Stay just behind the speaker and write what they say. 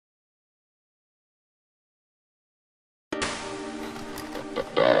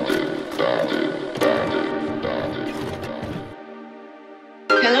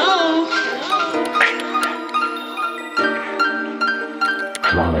Hello.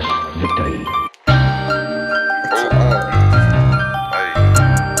 Flawless victory.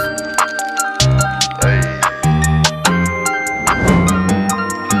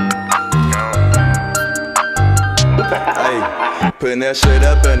 Putting that shit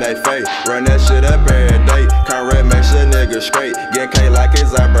up in they face, run that shit up every day. Countqua make sure niggas straight, get cake like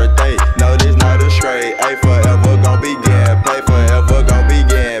it's our birthday. No, this not a straight, ayy, forever gon' be getting paid, forever gon' be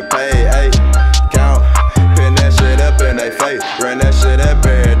getting paid, ayy. Count, putting that shit up in they face, run that shit up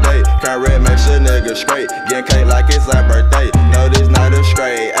every day. Countqua make sure niggas straight, get cake like it's our birthday. No, this not a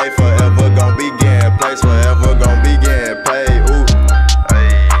straight, ayy, forever gon' be getting paid, forever gon' be getting paid, ooh.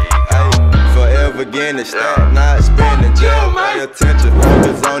 Forever getting stacked, not spending jail. Pay attention,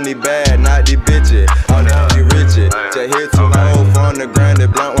 focus on the bad, not the bitches. On the riches, just hit too low from the ground. They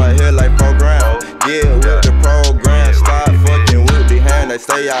blunt right here like program. Get with the program, stop fucking with the hand. They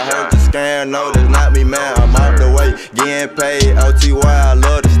say I heard the scam, no, that's not me, man. I'm out the way, getting paid. OTY, I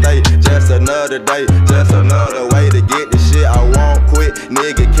love the state. Just another day, just another way to get the shit. I won't quit,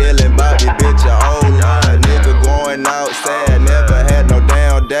 nigga killing Bobby, bitch. A old line, nigga going outside, never had no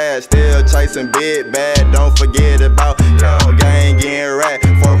damn dad. Still chasing big bad, don't forget about count gang getting racked.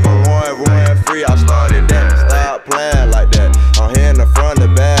 4 for 1, run free, I started that. Stop playing like that. I'm here in the front, the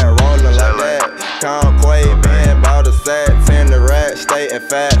back, rolling like that. Countqua, been about a sack, 10 the rat, stay and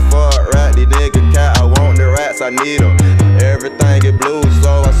fat, fuck rat. These nigga cat, I want the rats, I need them. Everything get blue,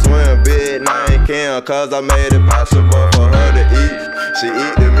 so I swim big, name Kim, cause I made it possible for her to eat. She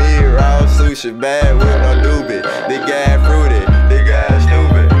eat the meat raw, sushi bad with no doobie. The guy fruity, the guy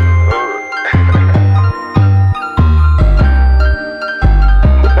stupid.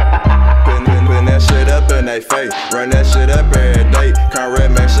 Putting that shit up in they face, run that shit up every day. Countqua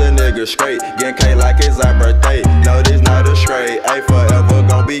make sure niggas straight, getting cake like it's our birthday. No, this not a straight, ayy, forever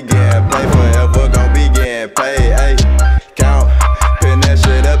gon' be getting paid, forever gon' be getting paid, ayy. Count, putting that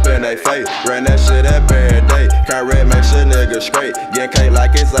shit up in they face, run that shit up every day. Countqua make sure niggas straight, getting cake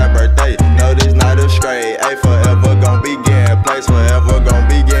like it's our